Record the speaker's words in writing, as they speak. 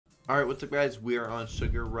Alright, what's up guys? We are on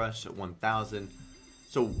Sugar Rush 1000.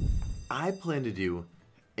 So, I plan to do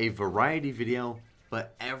a variety video,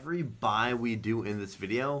 but every buy we do in this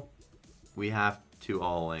video, we have to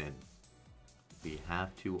all in. We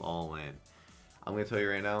have to all in. I'm going to tell you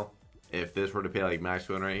right now, if this were to pay like max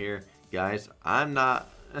win right here, guys, I'm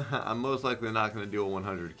most likely not going to do a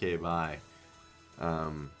 100k buy.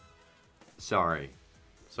 Sorry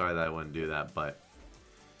that I wouldn't do that, but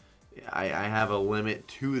I have a limit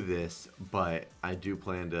to this, but I do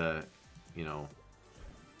plan to, you know,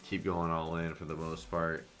 keep going all in for the most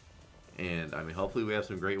part. And I mean, hopefully we have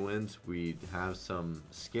some great wins. We have some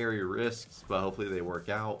scary risks, but hopefully they work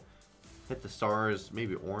out. Hit the stars,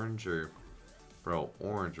 maybe orange or, bro,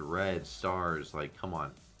 orange, red, stars. Like, come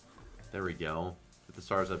on. There we go. Hit the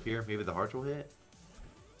stars up here. Maybe the hearts will hit.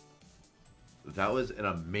 That was an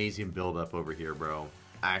amazing build up over here, bro.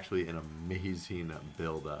 Actually, an amazing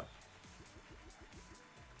build up.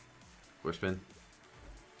 Push spin.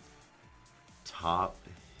 Top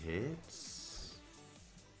hits.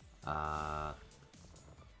 Yeah.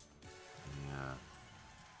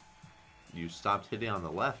 You stopped hitting on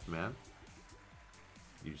the left, man.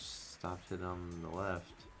 You stopped hitting on the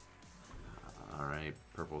left. Alright,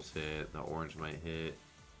 purple's hit. The orange might hit.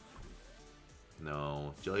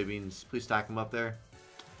 No. Jelly beans, please stack them up there.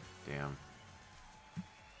 Damn.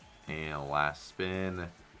 And last spin.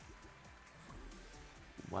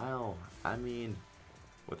 Wow, I mean,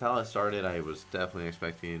 with how it started, I was definitely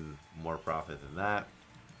expecting more profit than that.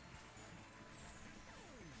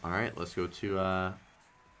 Alright, let's go to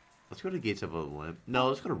Gates of Olymp. No,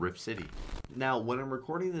 let's go to Rip City. Now, when I'm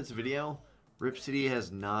recording this video, Rip City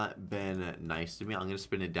has not been nice to me. I'm going to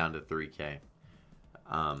spin it down to 3k.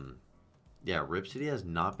 Yeah, Rip City has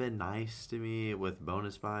not been nice to me with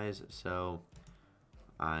bonus buys, so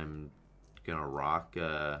I'm going to rock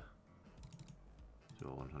do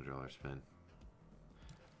a $100 spin.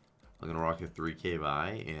 I'm going to rock a 3k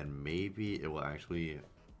buy, and maybe it will actually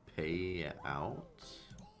pay out.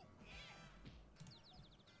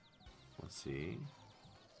 Let's see.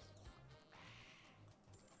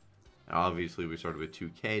 Obviously, we started with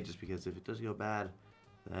 2k just because if it does go bad,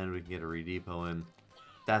 then we can get a redepot in.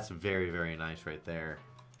 That's very, very nice right there.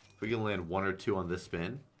 If we can land 1 or 2 on this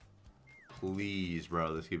spin, please,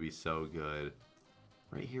 bro, this could be so good.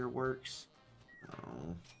 Right here works.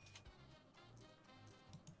 Oh.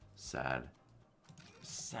 Sad.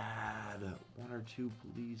 Sad. 1 or 2,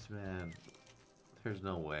 please, man. There's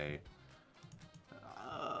no way.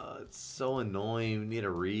 It's so annoying. We need a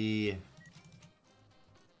re.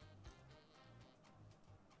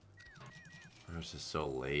 This is so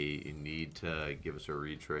late. You need to give us a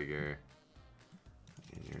re-trigger.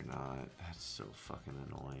 And you're not. That's so fucking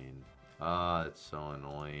annoying. Ah, it's so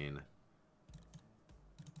annoying.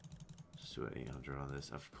 Just do an 800 on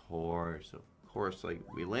this. Of course. Of course. Like,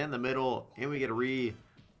 we land in the middle and we get a re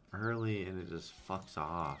early and it just fucks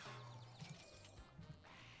off.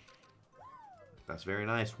 That's very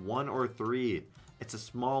nice. 1 or 3. It's a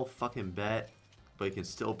small fucking bet, but it can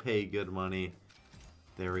still pay good money.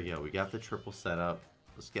 There we go. We got the triple set up.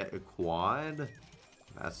 Let's get a quad.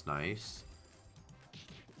 That's nice.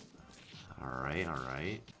 Alright,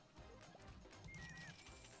 alright.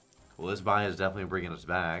 Well, this buy is definitely bringing us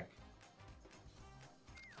back.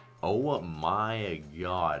 Oh my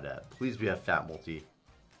god. Please be a fat multi.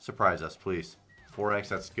 Surprise us, please. 4x,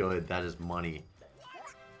 that's good. That is money.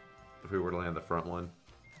 If we were to land the front one.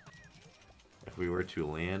 If we were to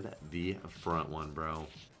land the front one, bro.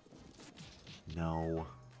 No.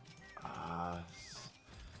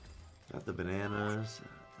 Got the bananas.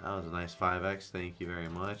 That was a nice 5x. Thank you very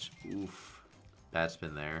much. Oof. Bad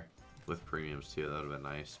spin there. With premiums too. That would have been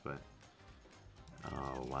nice, but...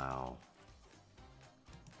 Oh, wow.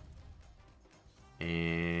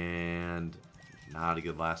 And... Not a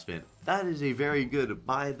good last spin. That is a very good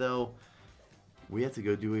buy, though. We have to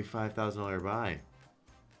go do a $5,000 buy.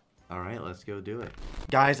 Alright, let's go do it.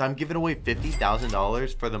 Guys, I'm giving away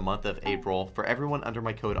 $50,000 for the month of April for everyone under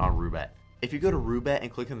my code on Roobet. If you go to Roobet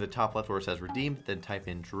and click on the top left where it says redeem, then type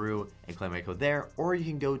in Drew and claim my code there, or you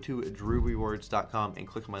can go to drewrewards.com and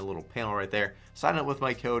click on my little panel right there, sign up with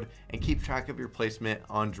my code, and keep track of your placement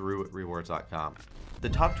on drewrewards.com. The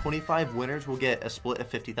top 25 winners will get a split of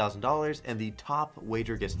 $50,000, and the top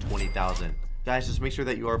wager gets $20,000. Guys, just make sure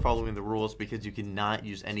that you are following the rules because you cannot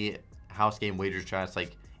use any house game wager chats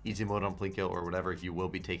like easy mode on Plinko or whatever. You will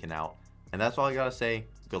be taken out. And that's all I gotta say.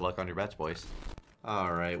 Good luck on your bets, boys.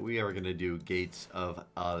 Alright, we are gonna do Gates of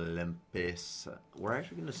Olympus. We're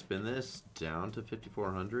actually gonna spin this down to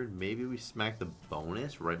 5,400. Maybe we smack the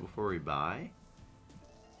bonus right before we buy.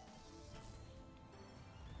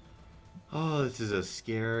 Oh, this is a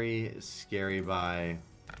scary, scary buy.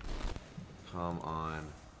 Come on.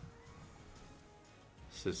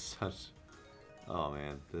 This is such... Oh,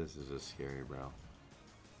 man. This is just scary, bro.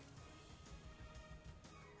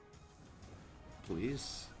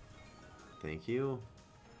 Please. Thank you.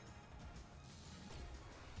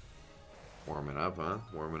 Warming up, huh?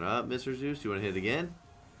 Warming up, Mr. Zeus. You want to hit it again?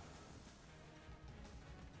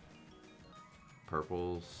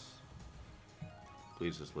 Purples.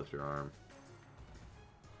 Please just lift your arm.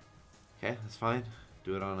 Okay, that's fine.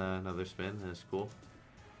 Do it on another spin. That's cool.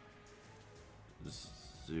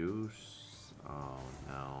 Zeus. Oh,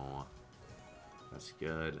 no. That's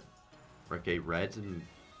good. Okay, reds and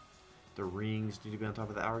the rings need to be on top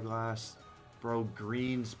of the hourglass. Bro,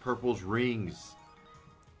 greens, purples, rings.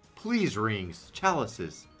 Please, rings.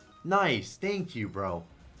 Chalices. Nice. Thank you, bro.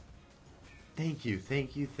 Thank you,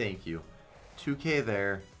 thank you, thank you. 2K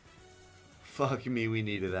there. Fuck me, we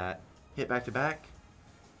needed that. Hit back to back.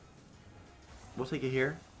 We'll take it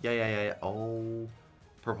here. Yeah. Oh.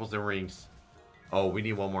 Purples and rings. Oh, we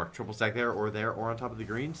need one more. Triple stack there, or on top of the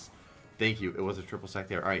greens. Thank you. It was a triple stack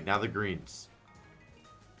there. Alright, now the greens.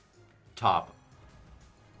 Top.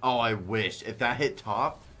 Oh, I wish. If that hit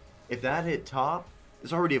top, it's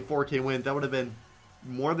already a 4K win. That would have been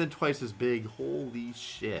more than twice as big. Holy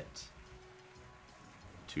shit.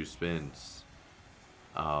 2 spins.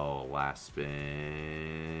 Oh, last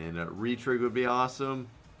spin. Retrig would be awesome.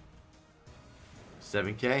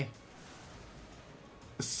 7K.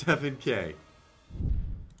 7K.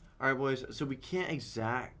 Alright, boys. So we can't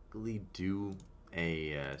exactly do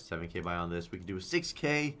a 7K buy on this. We can do a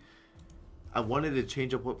 6K. I wanted to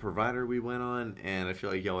change up what provider we went on, and I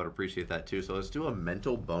feel like y'all would appreciate that too. So let's do a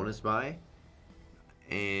mental bonus buy.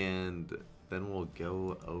 And then we'll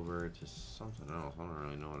go over to something else. I don't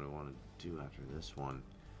really know what I want to do after this one.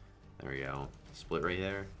 There we go. Split right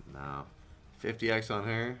there. No. 50x on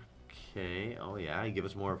her. Okay. Oh, yeah. Give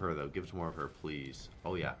us more of her, though. Give us more of her, please.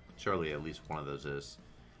 Oh, yeah. Surely at least one of those is.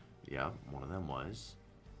 Yeah, one of them was.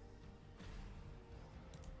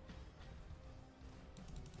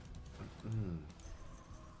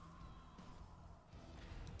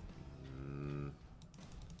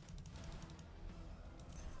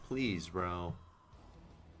 Please, bro.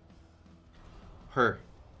 Her.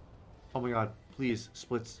 Oh my god. Please.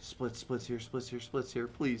 Splits here.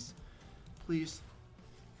 Please. Please.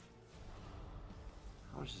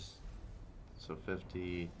 How much is... So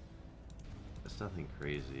 50... That's nothing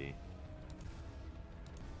crazy.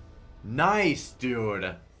 Nice,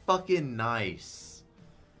 dude. Fucking nice.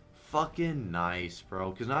 Fucking nice,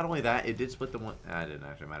 bro. Because not only that, it did split the one... it didn't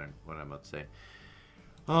actually matter what I'm about to say.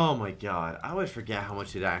 Oh my god. I always forget how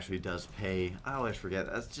much it actually does pay. I always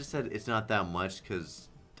forget. That's just that it's not that much because...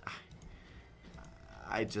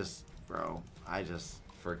 I just... Bro. I just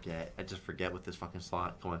forget. I just forget with this fucking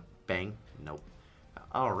slot. Come on. Bang. Nope.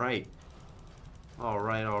 Alright.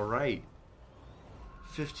 Alright.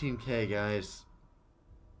 15K, guys.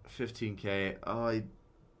 15K. Oh,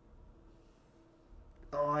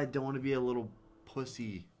 I don't want to be a little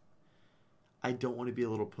pussy.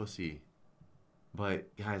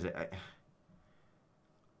 But, guys,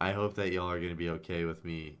 I hope that y'all are going to be okay with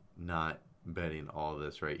me not betting all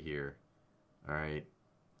this right here. Alright?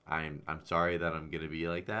 I'm sorry that I'm going to be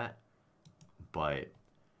like that. But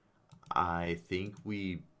I think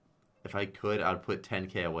if I could, I'd put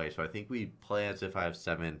 10K away. So I think we play as if I have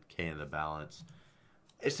 7K in the balance.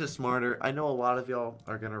 It's just smarter. I know a lot of y'all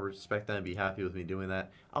are going to respect that and be happy with me doing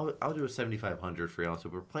that. I'll do a 7,500 for y'all. So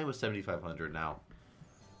we're playing with 7,500 now.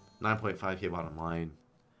 9.5K bottom line.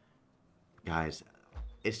 Guys,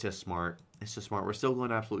 it's just smart. We're still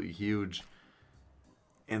going absolutely huge.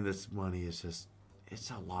 And this money is just... It's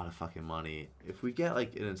a lot of fucking money. If we get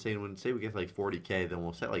like an insane one, say we get like 40K, then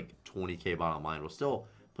we'll set like 20K bottom line. We'll still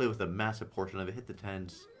play with a massive portion of it. Hit the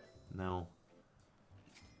 10s. No.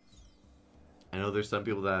 I know there's some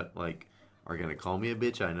people that like are gonna call me a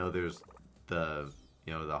bitch. I know there's the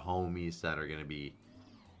the homies that are gonna be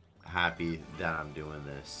happy that I'm doing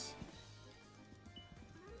this.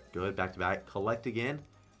 Good, back to back. Collect again.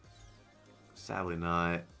 Sadly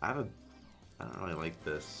not. I don't really like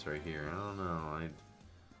this right here. I don't know.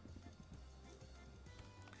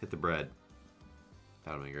 Hit the bread.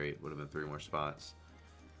 That would have been great. Would have been 3 more spots.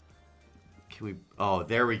 Can we... Oh,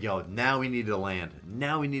 there we go. Now we need to land.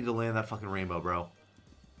 Now we need to land that fucking rainbow, bro.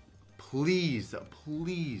 Please.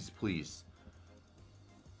 Please. Please.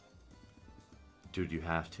 Dude, you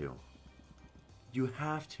have to. You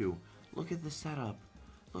have to. Look at the setup.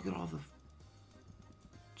 Look at all the...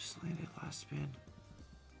 Just landed last spin.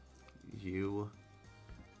 You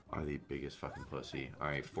are the biggest fucking pussy.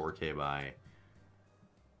 Alright, 4K buy.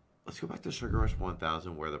 Let's go back to Sugar Rush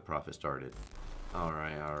 1000 where the profit started.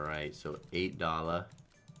 Alright. So $8,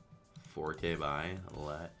 4K buy.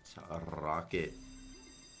 Let's rock it.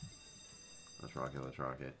 Let's rock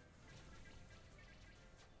it.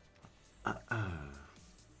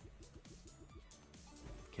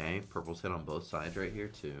 Okay, purple's hit on both sides right here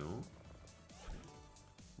too.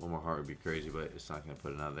 One more heart would be crazy, but it's not gonna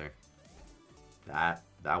put it out there.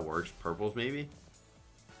 That works. Purples maybe?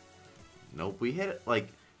 Nope, we hit it like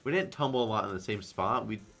we didn't tumble a lot in the same spot.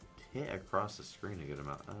 We hit across the screen a good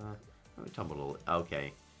amount. We tumbled a little.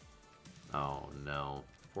 Okay. Oh no.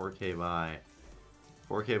 4K buy.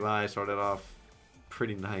 4K buy started off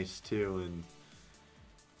pretty nice too, and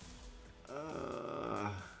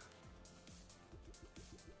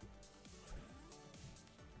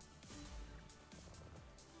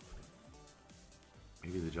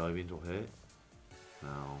maybe the jelly beans will hit.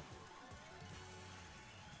 No.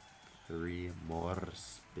 3 more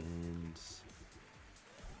spins.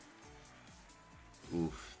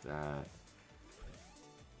 Oof, that.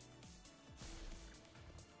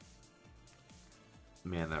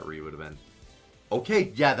 Man, that re would have been.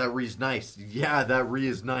 Okay, yeah, that re's nice. Yeah, that re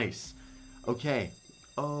is nice. Okay.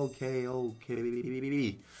 Okay. Oh.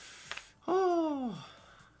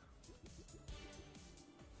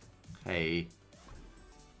 Hey.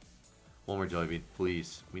 One more jelly bean,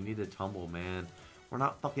 please. We need to tumble, man. We're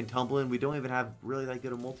not fucking tumbling. We don't even have really that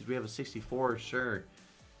good of multis. We have a 64, sure.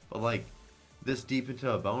 But, like, this deep into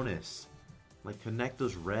a bonus. Like, connect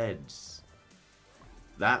those reds.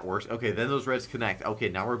 That works. Okay, then those reds connect. Okay,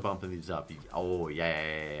 now we're bumping these up. Oh,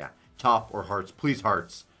 yeah. Top or hearts. Please,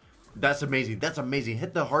 hearts. That's amazing. That's amazing.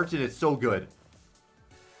 Hit the hearts and it's so good.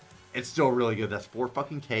 It's still really good. That's 4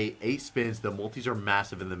 fucking K. 8 spins. The multis are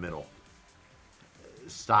massive in the middle.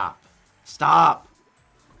 Stop. Stop.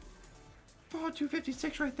 Oh,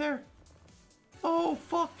 256 right there. Oh,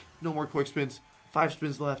 fuck. No more quick spins. 5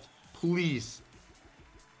 spins left. Please.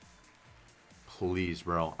 Please,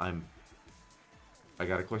 bro. I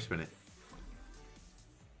gotta quick spin it.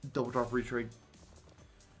 Double drop retrade.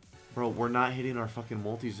 Bro, we're not hitting our fucking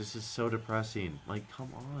multis. This is so depressing. Like,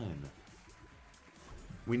 come on.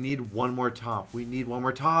 We need one more top. We need one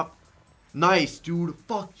more top. Nice, dude.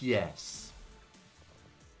 Fuck yes.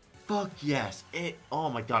 Fuck yes. Oh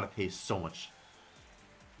my god, it pays so much.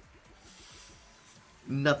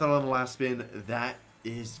 Nothing on the last spin. That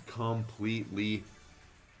is completely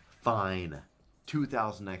fine.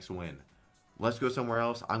 2000x win. Let's go somewhere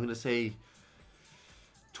else. I'm going to say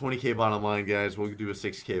 20K bottom line, guys. We'll do a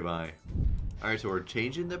 6K buy. Alright, so we're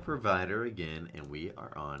changing the provider again, and we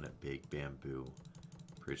are on Big Bamboo.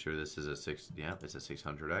 Pretty sure this is a 6... Yeah, it's a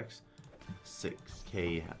 600x.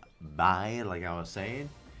 6K buy, like I was saying.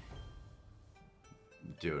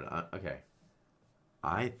 Dude, okay.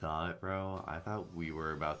 I thought we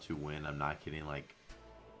were about to win. I'm not kidding. Like,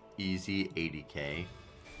 easy 80K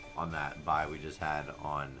on that buy we just had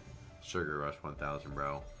on Sugar Rush 1000,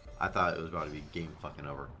 bro. I thought it was about to be game fucking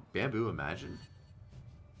over. Bamboo, imagine.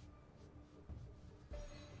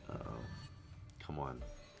 Uh-oh. Come on.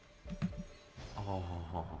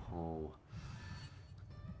 Oh.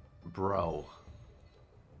 Bro.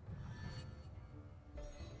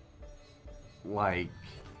 Like,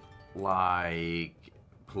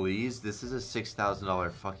 please? This is a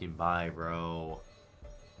 $6,000 fucking buy, bro.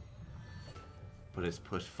 But it's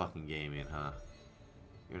push fucking gaming, huh?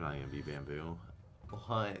 You're not gonna be Bamboo.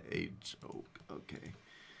 What a joke. Okay.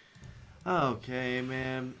 Okay,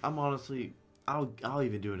 man. I'm honestly... I'll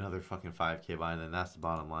even do another fucking 5K buy, and then that's the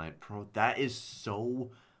bottom line. Bro, that is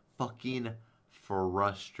so fucking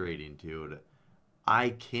frustrating, dude.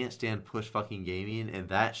 I can't stand push fucking gaming, and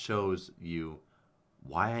that shows you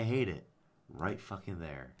why I hate it. Right fucking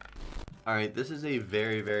there. Alright, this is a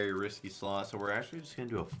very, very risky slot, so we're actually just going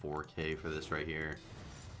to do a 4K for this right here.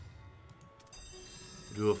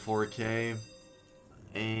 Do a 4K.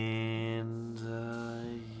 And,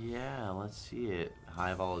 yeah, let's see it.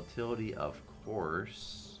 High volatility, of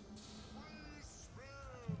course.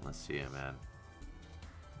 Let's see it, man.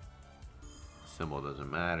 Symbol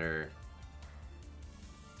doesn't matter.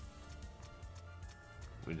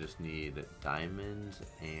 We just need diamonds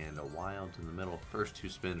and a wild in the middle. First 2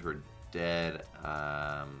 spins were dead.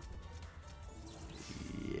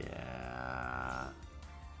 Yeah.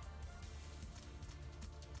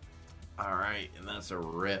 Alright, and that's a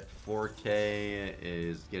rip. 4K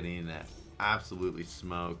is getting absolutely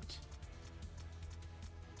smoked.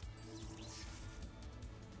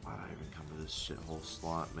 Why'd I even come to this shithole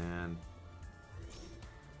slot, man?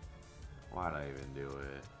 Why'd I even do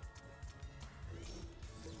it?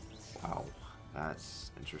 Wow,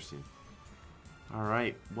 that's interesting.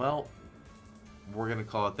 Alright, well, we're going to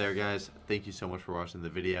call it there, guys. Thank you so much for watching the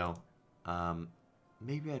video.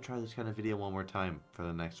 Maybe I try this kind of video one more time for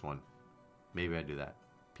the next one. Maybe I do that.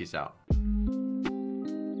 Peace out.